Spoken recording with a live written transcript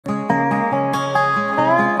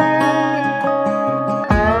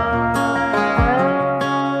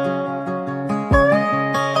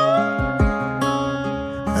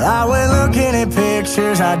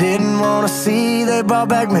pictures I didn't want to see, they brought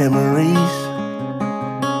back memories.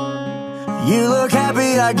 You look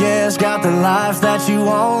happy, I guess, got the life that you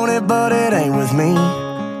wanted, but it ain't with me.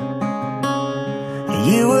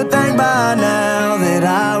 You would think by now that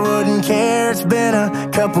I wouldn't care. It's been a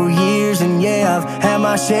couple years and yeah, I've had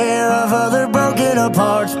my share of other broken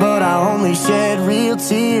apart, but I only shed real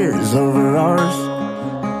tears over ours.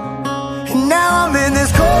 And now I'm in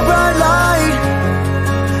this cold bright light,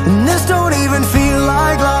 and this don't even feel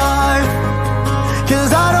like life,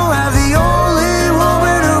 'cause I don't have the only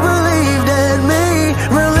woman who believed in me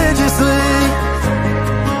religiously.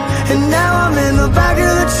 And now I'm in the back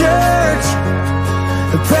of the church,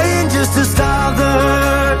 praying just to stop the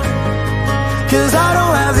hurt, 'cause I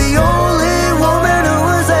don't have the only woman who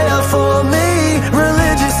was there for me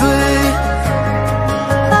religiously.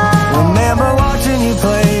 Remember watching you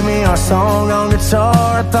play me our song on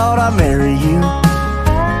guitar, I thought I'd marry you.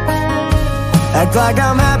 Act like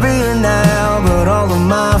I'm happier now, but all of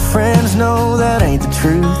my friends know that ain't the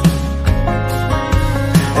truth.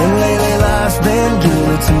 And lately life's been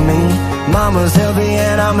good to me. Mama's healthy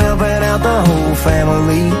and I'm helping out the whole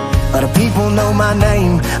family. A lot of people know my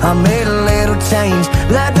name, I made a little change,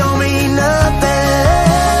 but that don't mean nothing,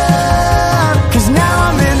 'cause now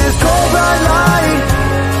I'm in this cold bright light,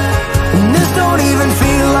 and this don't even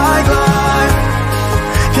feel like life,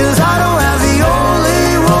 'cause I don't have the only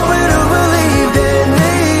woman who believed in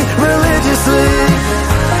me religiously.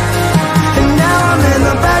 And now I'm in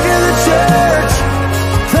the back of the church,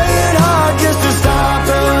 praying hard just to stop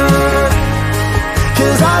the hurt,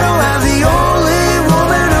 'cause I don't have the only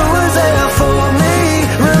woman who was there for me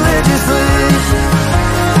religiously.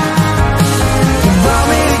 You brought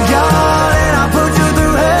me to God and I put you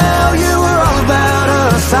through hell. You were all about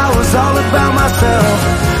us, I was all about myself.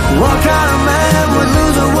 What kind of man would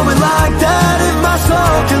lose a woman like that? If my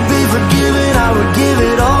soul could be forgiven, I would give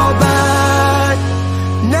it all back.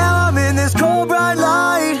 Now I'm in this cold bright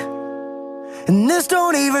light, and this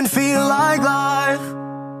don't even feel like life,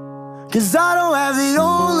 'cause I don't have the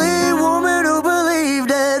only woman who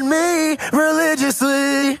believed in me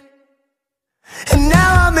religiously. And now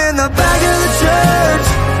I'm in the back of the church,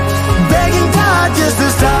 begging God just to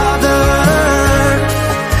stop the hurt,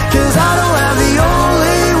 'cause I don't have the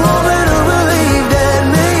only woman who believed in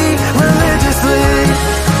me religiously.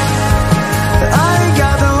 I ain't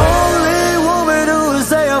got the only woman who was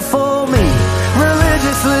there for me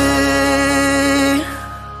religiously.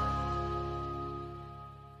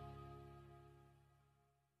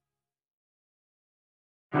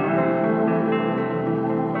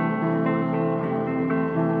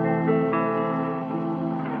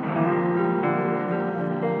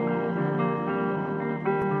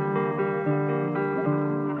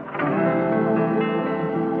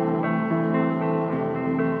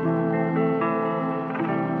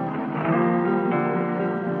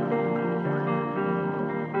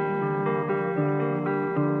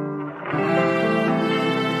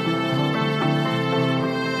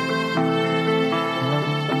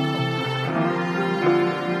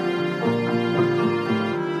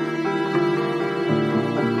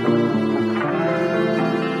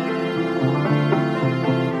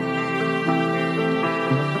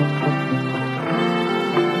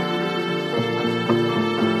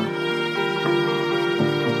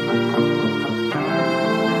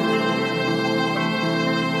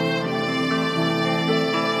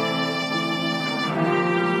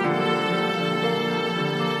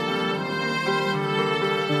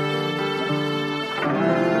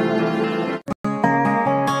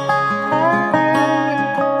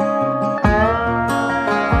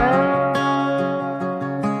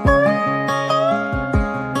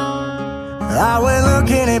 I went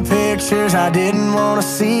looking at pictures I didn't want to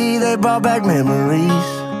see, they brought back memories.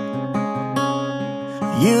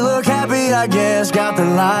 You look happy, I guess, got the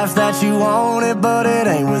life that you wanted, but it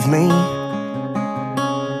ain't with me.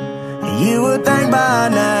 You would think by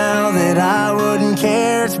now that I wouldn't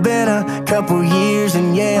care. It's been a couple years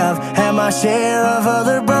and yeah, I've had my share of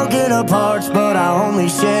other broken apart, but I only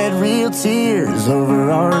shed real tears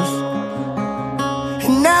over ours.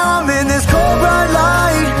 And now I'm in this cold bright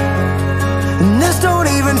light, and this don't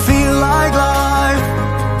even feel like life,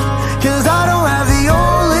 'cause I don't have the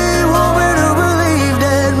only woman who believed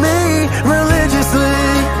in me religiously.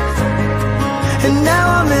 And now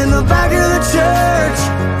I'm in the back of the church,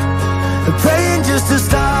 praying just to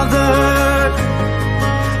stop the hurt,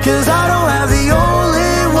 'cause I don't have the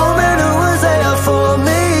only woman who was there for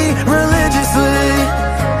me religiously.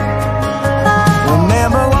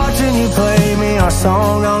 Remember watching you play me our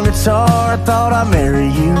song on guitar, I thought I'd marry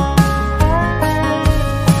you.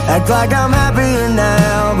 Act like I'm happier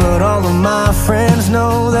now, but all of my friends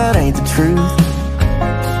know that ain't the truth.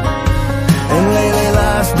 And lately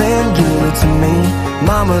life's been good to me.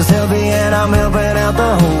 Mama's healthy and I'm helping out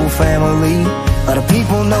the whole family. A lot of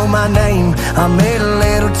people know my name, I made a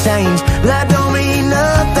little change, but that don't mean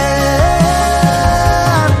nothing.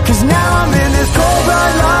 'Cause now I'm in this cold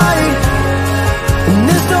bright light, and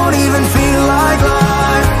this don't even feel like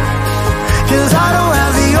life. 'Cause I don't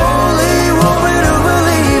have the only woman who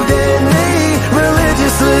believed in me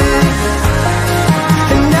religiously.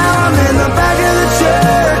 And now I'm in the back of the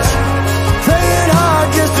church, praying hard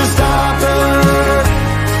just to stop her.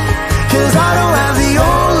 'Cause I don't have the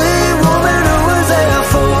only woman who was there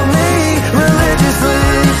for me religiously.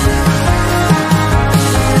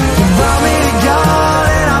 You brought me to God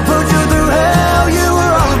and I put you through hell. You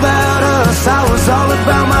were all about us, I was all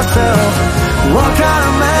about myself. What kind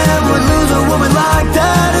of man would lose a woman like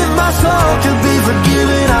that? If my soul could be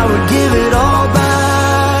forgiven, I would give it all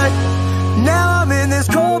back. Now I'm in this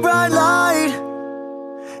cold bright light,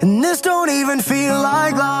 and this don't even feel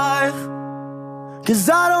like life. 'Cause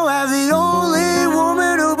I don't have the only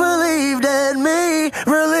woman who believed in me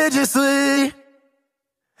religiously.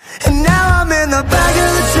 And now I'm in the back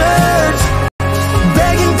of the church,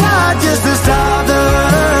 begging God just to stop the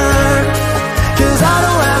hurt. 'Cause I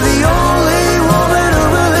don't have the only woman who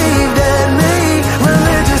believed in me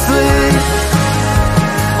religiously.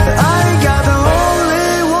 I ain't got the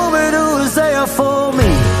only woman who was there for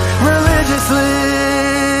me religiously.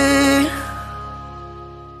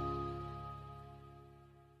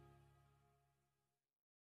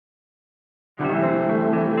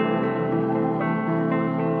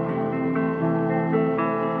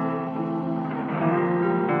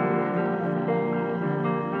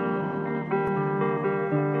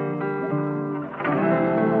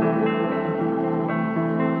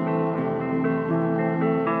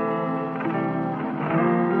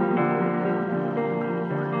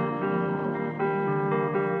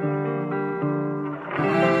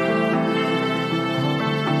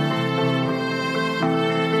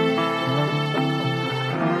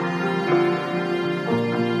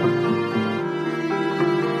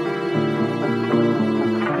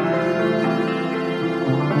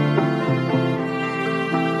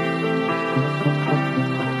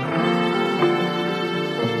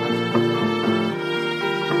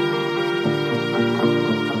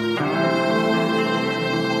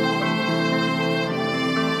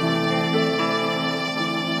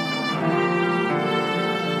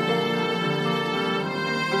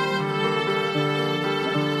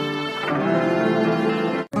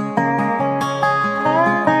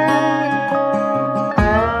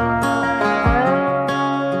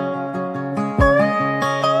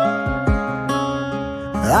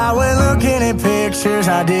 I went looking at pictures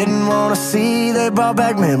I didn't want to see, they brought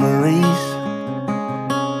back memories.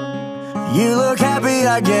 You look happy,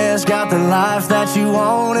 I guess, got the life that you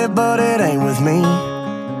wanted, but it ain't with me.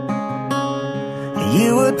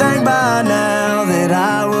 You would think by now that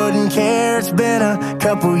I wouldn't care. It's been a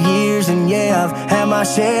couple years and yeah, I've had my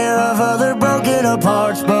share of other broken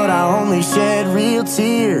hearts, but I only shed real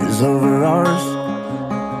tears over ours.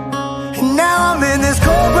 And now I'm in this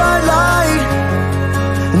cold bright light,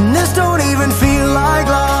 and this don't even feel like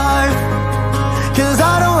life. 'Cause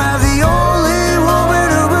I don't have the only woman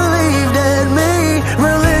who believed in me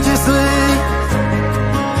religiously.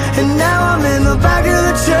 And now I'm in the back of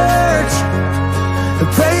the church,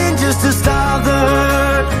 praying just to stop the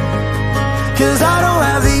hurt. 'Cause I don't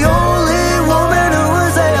have the only woman who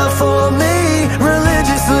was there for me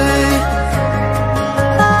religiously.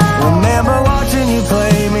 Remember watching you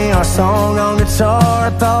play me our song on guitar,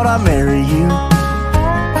 I thought I'd marry you.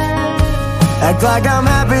 Act like I'm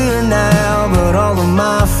happier now, but all of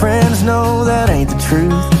my friends know that ain't the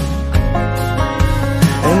truth.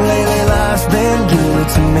 And lately life's been good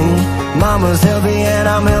to me. Mama's healthy and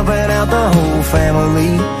I'm helping out the whole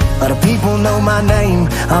family. A lot of people know my name,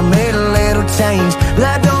 I made a little change, but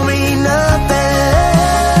that don't mean nothing.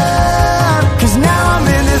 'Cause now I'm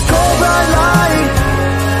in this cold bright light,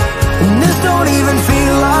 and this don't even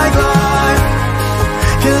feel like life.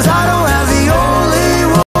 'Cause I don't have the only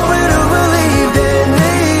woman who believed in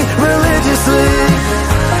me religiously.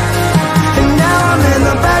 And now I'm in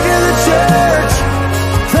the back of the church,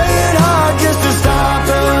 praying hard just to stop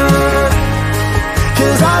the hurt.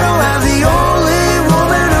 'Cause I don't have the only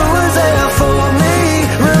woman who was there for me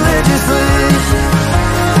religiously.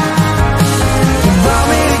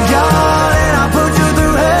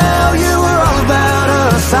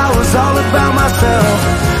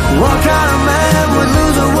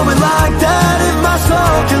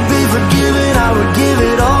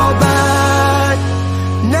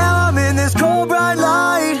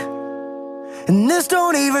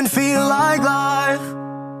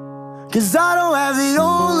 'cause I don't have the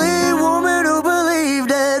only woman who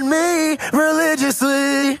believed in me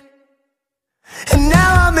religiously. And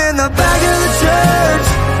now I'm in the back of the church,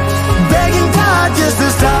 begging God just to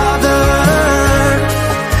stop the hurt,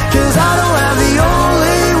 'cause I don't have the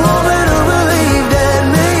only woman who believed in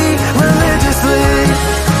me religiously.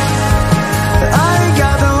 I ain't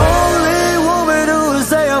got the only woman who was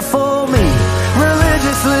there for me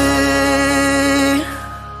religiously.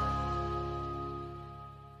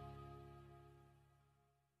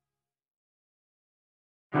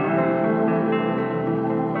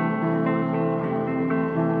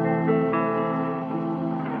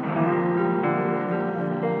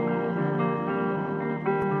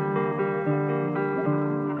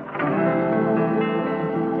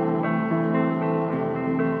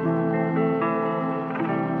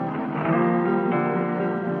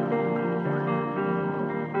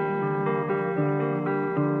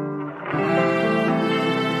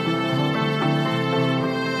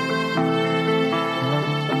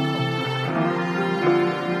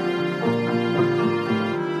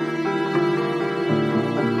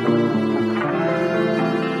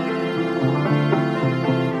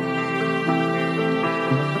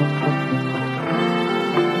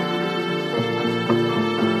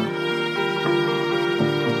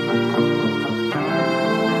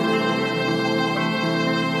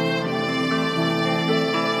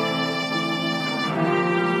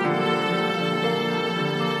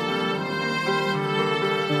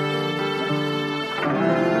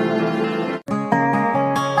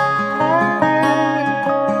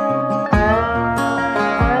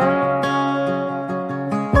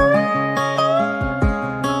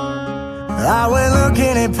 I went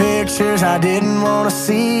looking at pictures I didn't want to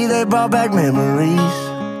see. They brought back memories.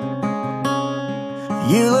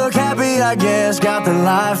 You look happy, I guess, got the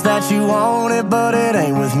life that you wanted, but it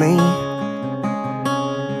ain't with me.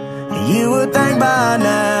 You would think by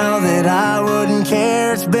now that I wouldn't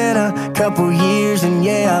care. It's been a couple years, and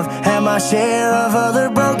yeah, I've had my share of other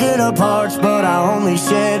broken hearts, but I only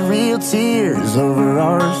shed real tears over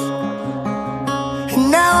ours.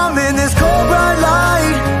 And now I'm in this cold bright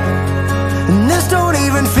light, and this don't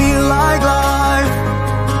even feel like life,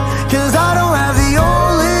 'cause I don't have the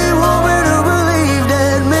only woman who believed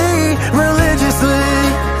in me religiously.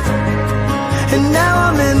 And now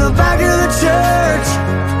I'm in the back of the church,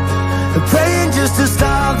 praying just to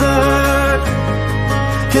stop the hurt,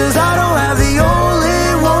 'cause I don't have the only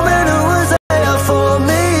woman who was there for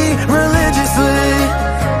me religiously.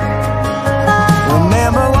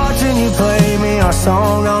 Remember watching you play me our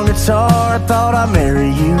song on guitar. I thought I'd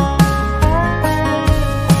marry you.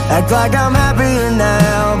 Act like I'm happier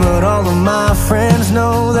now, but all of my friends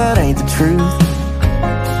know that ain't the truth.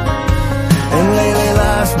 And lately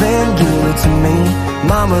life's been good to me.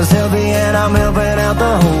 Mama's healthy and I'm helping out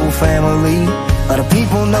the whole family. A lot of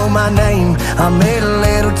people know my name, I made a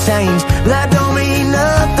little change, but that don't mean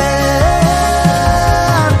nothing,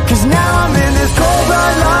 'cause now I'm in this cold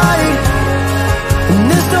bright light, and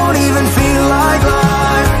this don't even feel like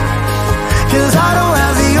life, 'cause I don't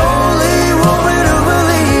have the only woman who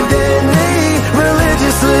believed in me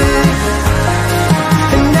religiously.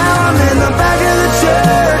 And now I'm in the back of the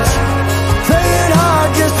church, praying hard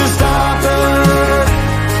just to stop the hurt,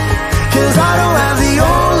 'cause I don't have the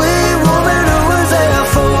only woman who was there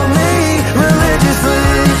for me religiously.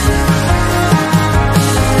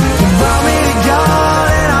 You brought me to God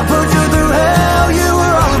and I put you through hell. You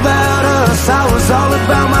were all about us, I was all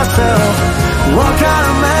about myself. What kind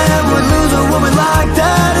of man would lose a woman like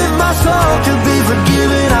that? If my soul could be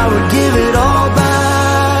forgiven, I would give it all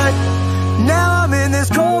back. Now I'm in this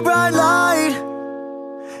cold bright light,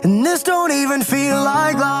 and this don't even feel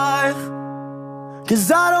like life, 'cause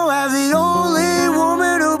I don't have the only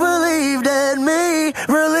woman who believed in me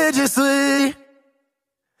religiously.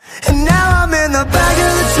 And now I'm in the back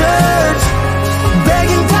of the church,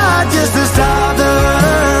 begging God just to stop the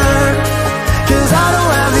hurt, 'cause I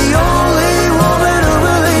don't have the only woman who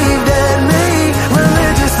believed in me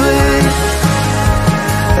religiously.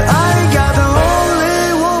 I ain't got the only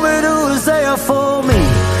woman who was there for me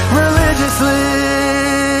religiously.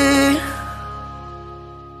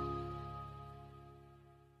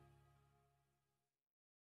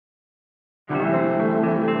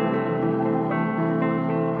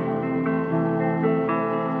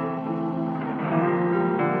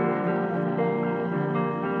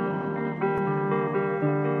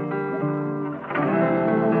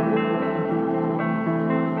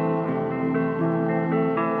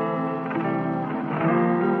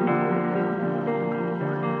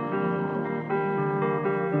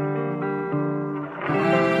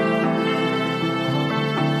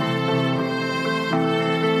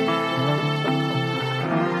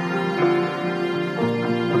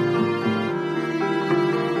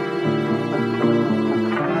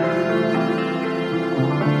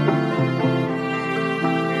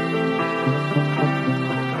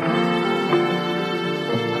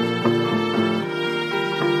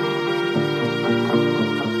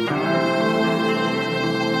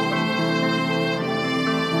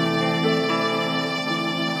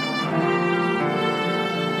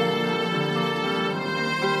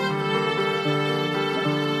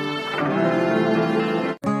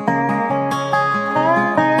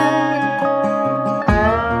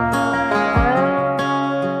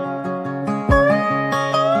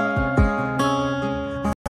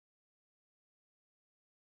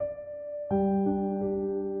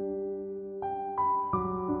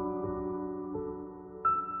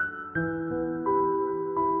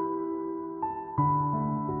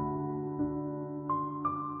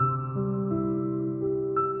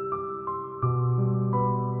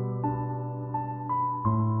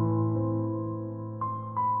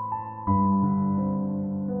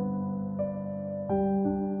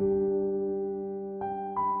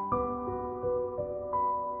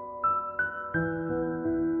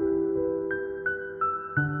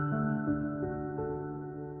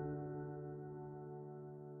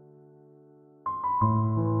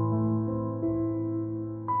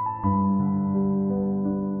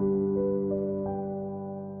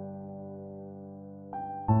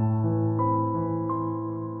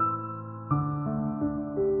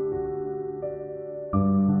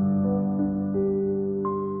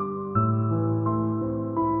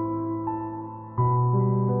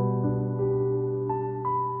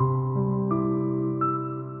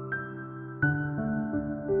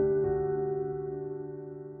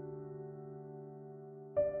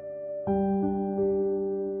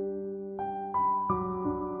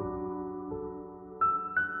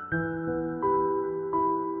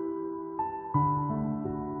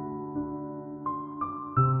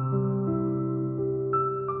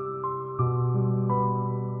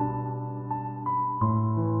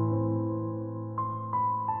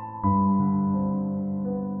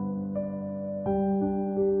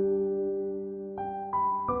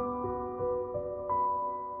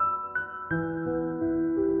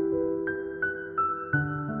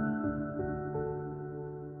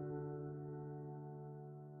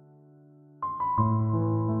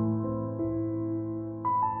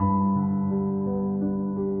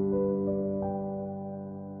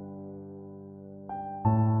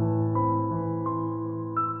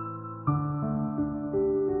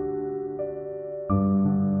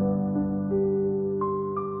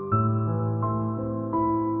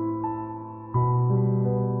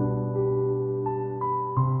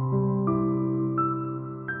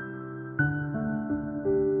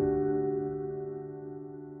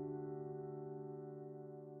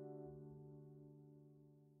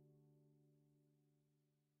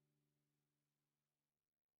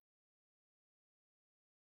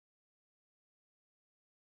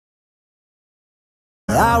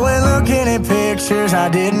 I went looking at pictures I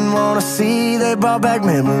didn't want to see. They brought back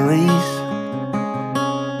memories.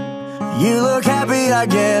 You look happy, I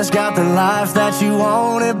guess, got the life that you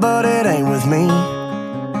wanted, but it ain't with me.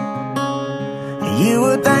 You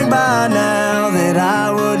would think by now that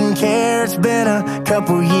I wouldn't care. It's been a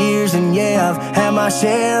couple years and yeah, I've had my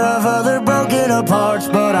share of other broken hearts,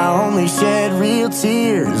 but I only shed real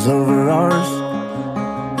tears over ours.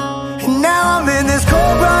 And now I'm in this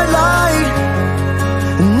cold bright light,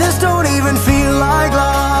 and this don't even feel like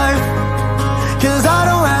life, 'cause I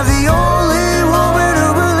don't have the only woman who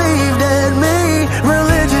believed in me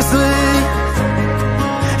religiously.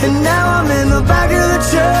 And now I'm in the back of the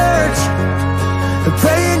church,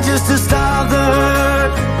 praying just to stop the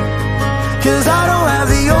hurt, 'cause I don't have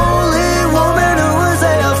the only woman who was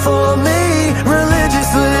there for me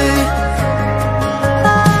religiously.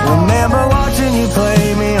 Remember watching you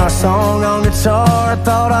play me our song on guitar, I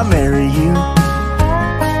thought I'd marry you.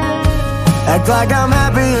 Act like I'm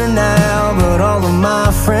happier now, but all of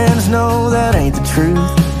my friends know that ain't the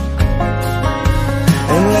truth.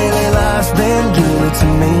 And lately life's been good to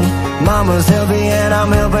me. Mama's healthy and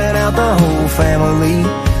I'm helping out the whole family.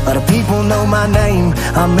 A lot of people know my name,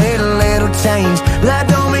 I made a little change, but that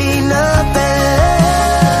don't mean nothing,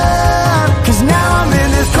 'cause now I'm in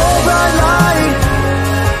this cold bright light,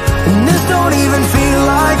 and this don't even feel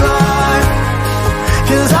like life,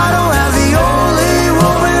 'cause I don't have the only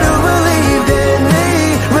woman who believed in me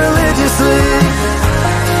religiously.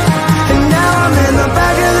 And now I'm in the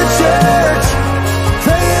back of the church,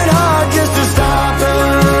 praying hard just to stop the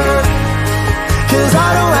hurt, 'cause I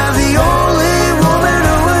don't have the only woman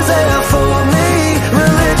who was there for me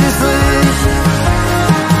religiously.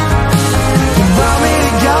 You brought me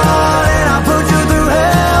to God and I put you through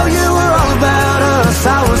hell. You were all about us,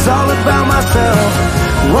 I was all about myself.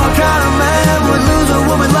 What kind of man would lose a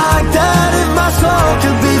woman like that? If my soul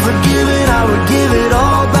could be forgiven, I would give it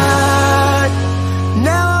all back.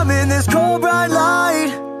 Now I'm in this cold bright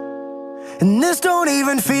light, and this don't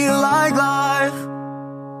even feel like life,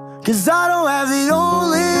 'cause I don't have the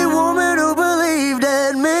only woman who believed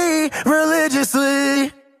in me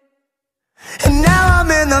religiously. And now I'm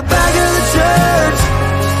in the back of the church,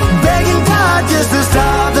 begging God just to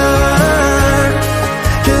stop the hurt,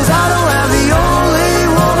 'cause I don't have the only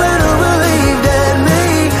woman who believed in me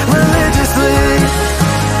religiously.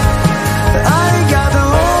 I ain't got the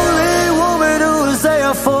only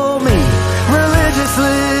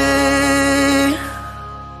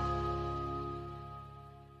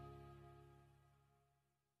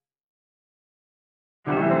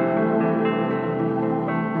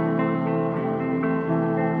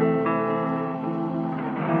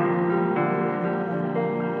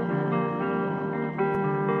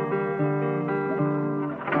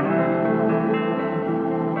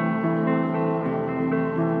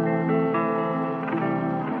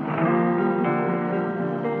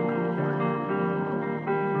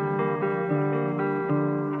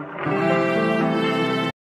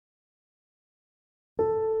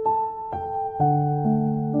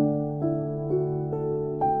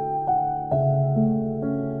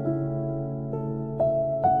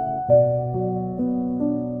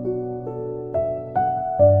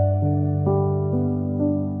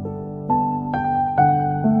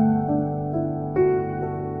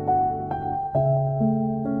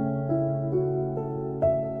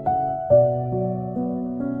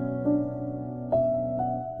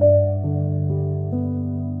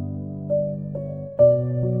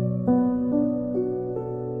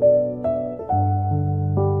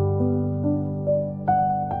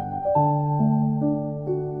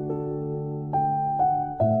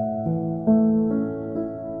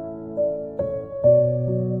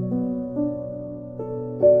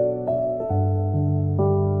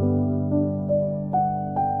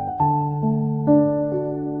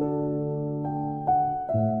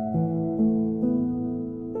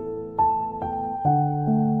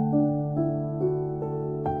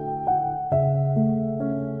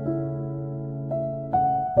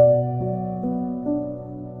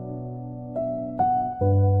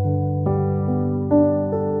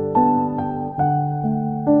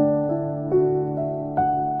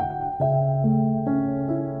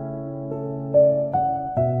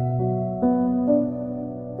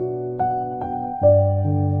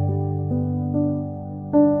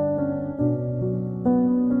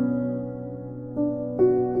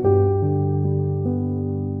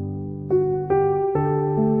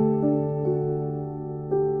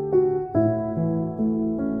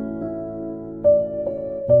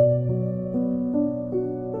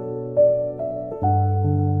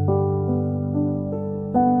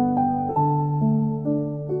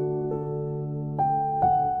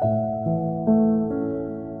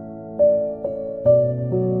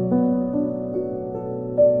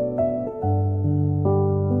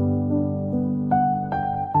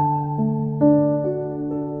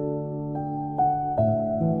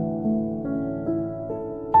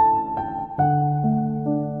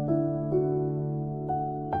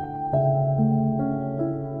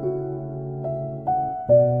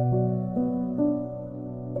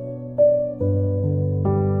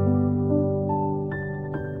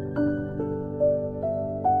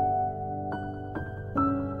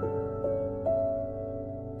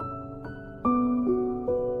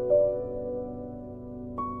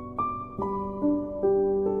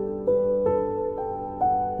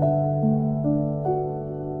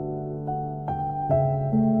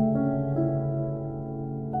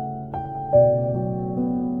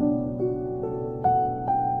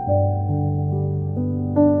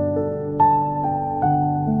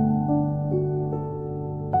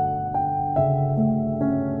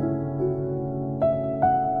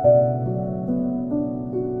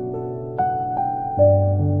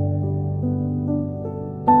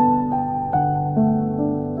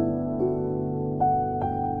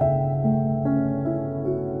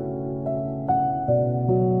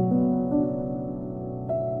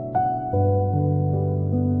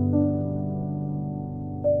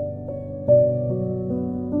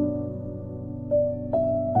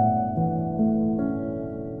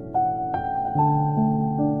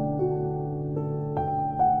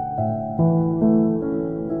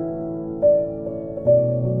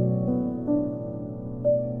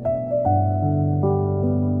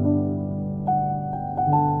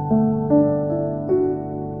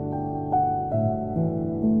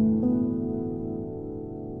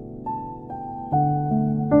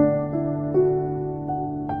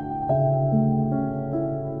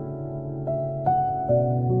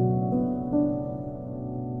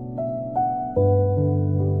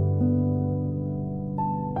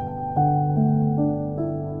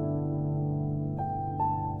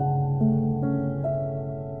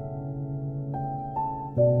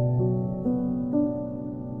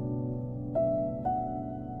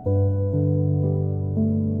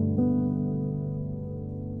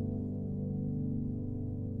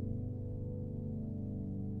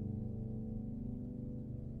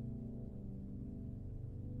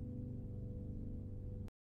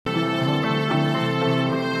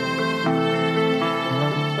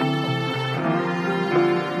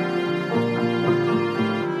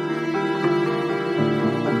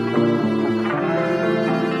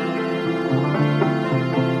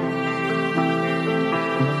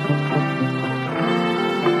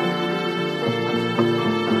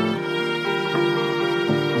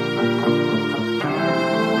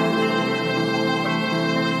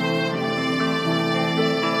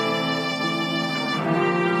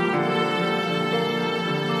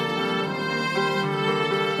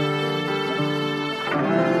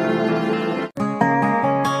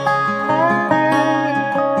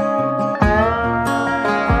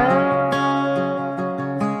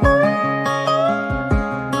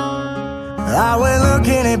I went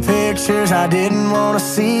looking at pictures I didn't want to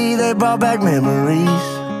see. They brought back memories.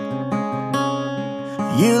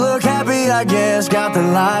 You look happy, I guess, got the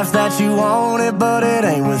life that you wanted, but it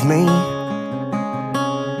ain't with me.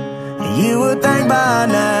 You would think by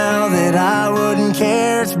now that I wouldn't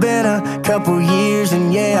care. It's been a couple years,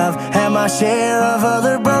 and yeah, I've had my share of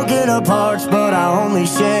other broken hearts, but I only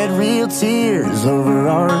shed real tears over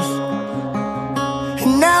ours.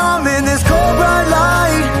 And now I'm in this cold bright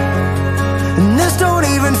light, and this don't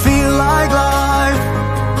even feel like life,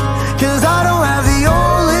 'cause I don't have the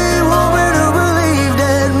only woman who believed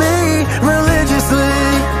in me religiously.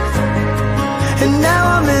 And now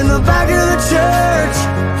I'm in the back of the church,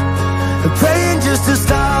 praying just to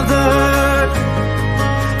stop the hurt,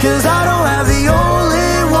 'cause I don't have the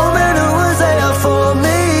only woman who was there for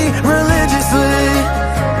me religiously.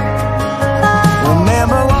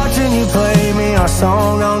 Remember watching you play me our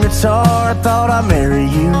song on guitar. I thought I'd marry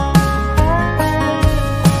you.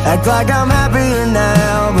 Act like I'm happier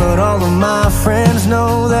now, but all of my friends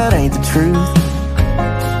know that ain't the truth.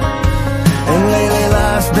 And lately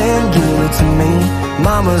life's been good to me.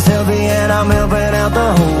 Mama's healthy and I'm helping out the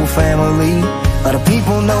whole family. A lot of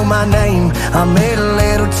people know my name, I made a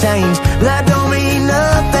little change, but that don't mean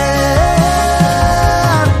nothing,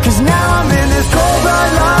 'cause now I'm in this cold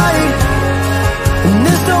bright light, and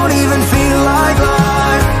this don't even feel like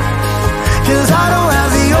life, 'cause I don't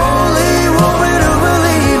have the only woman who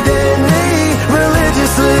believed in me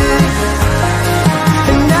religiously.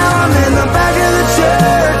 And now I'm in the back of the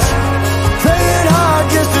church, praying hard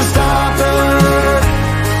just to stop the hurt,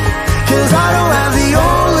 'cause I don't have the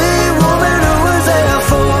only woman who was there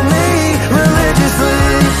for me religiously.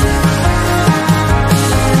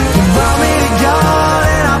 You brought me to God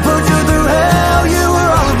and I put you through hell. You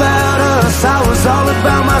were all about us, I was all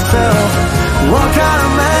about myself. What kind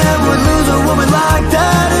of man would lose a woman like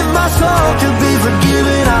that? If my soul could be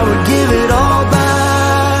forgiven, I would give it all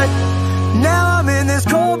back. Now I'm in this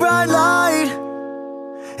cold bright light,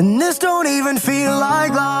 and this don't even feel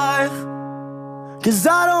like life, 'cause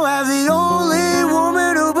I don't have the only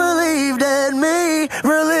woman who believed in me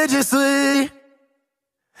religiously.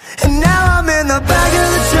 And now I'm in the back of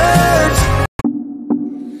the church.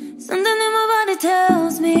 Something in my body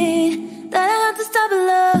tells me that I have to stop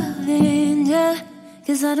loving ya,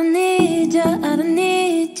 'cause I don't need ya, I don't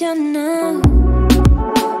need ya now.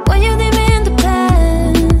 When you leave me in the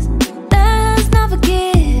past, that's not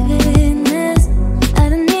forgiveness. I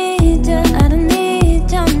don't need ya, I don't need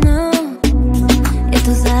ya now. Ya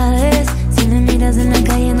tú sabes, si me miras en la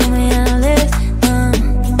calle no me hables, no.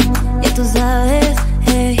 Ya tú sabes,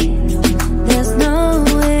 hey, there's no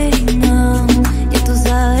way, no. Ya tú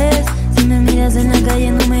sabes, si me miras en la calle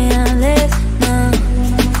no me hables, no.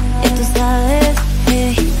 Ya tú sabes,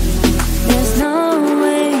 hey, there's no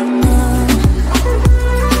way, no.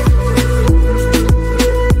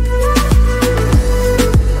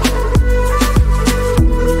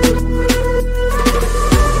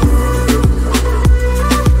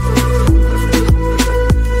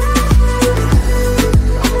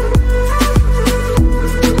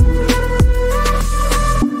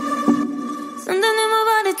 Something in my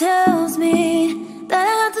body tells me that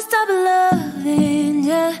I have to stop loving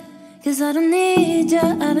ya, 'cause I don't need ya,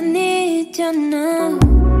 I don't need ya now.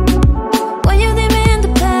 When you leave me in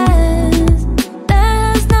the past,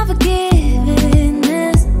 that's not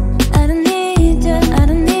forgiveness. I don't need ya, I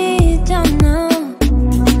don't need ya now.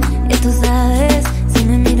 Ya tú sabes, si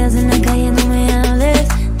me miras en la calle no me hables,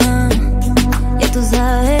 no. Ya tú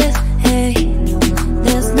sabes, hey,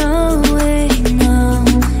 there's no way, no.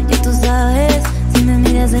 Ya tú sabes, si me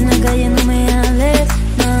miras en la calle no me hables,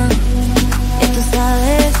 no. Ya tú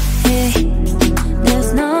sabes, hey,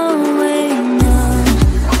 there's no way, no.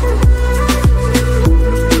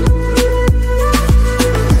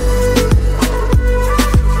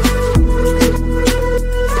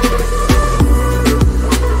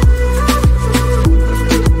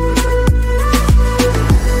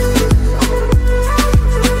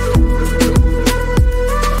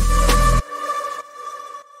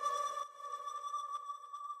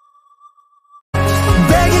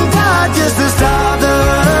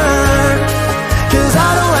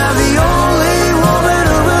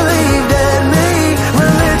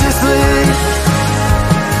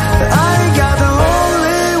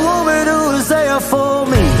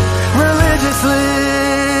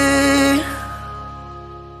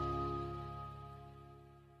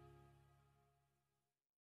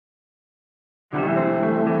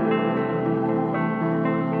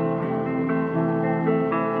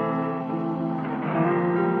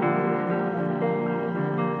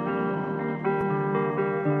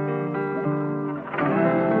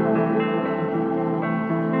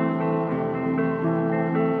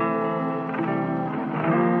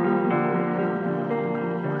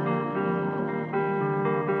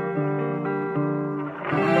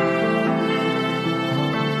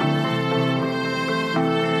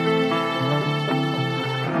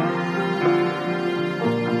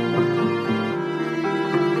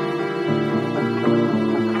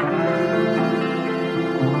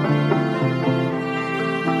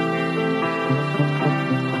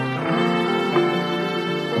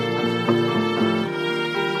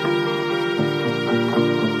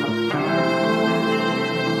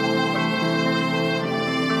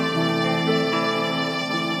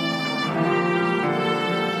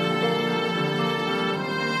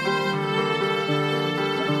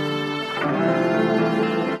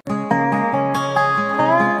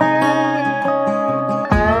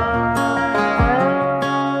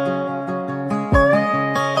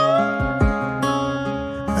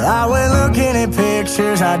 I went looking at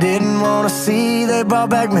pictures I didn't want to see. They brought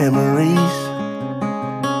back memories.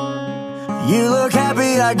 You look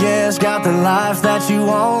happy, I guess, got the life that you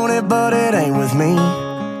wanted, but it ain't with me.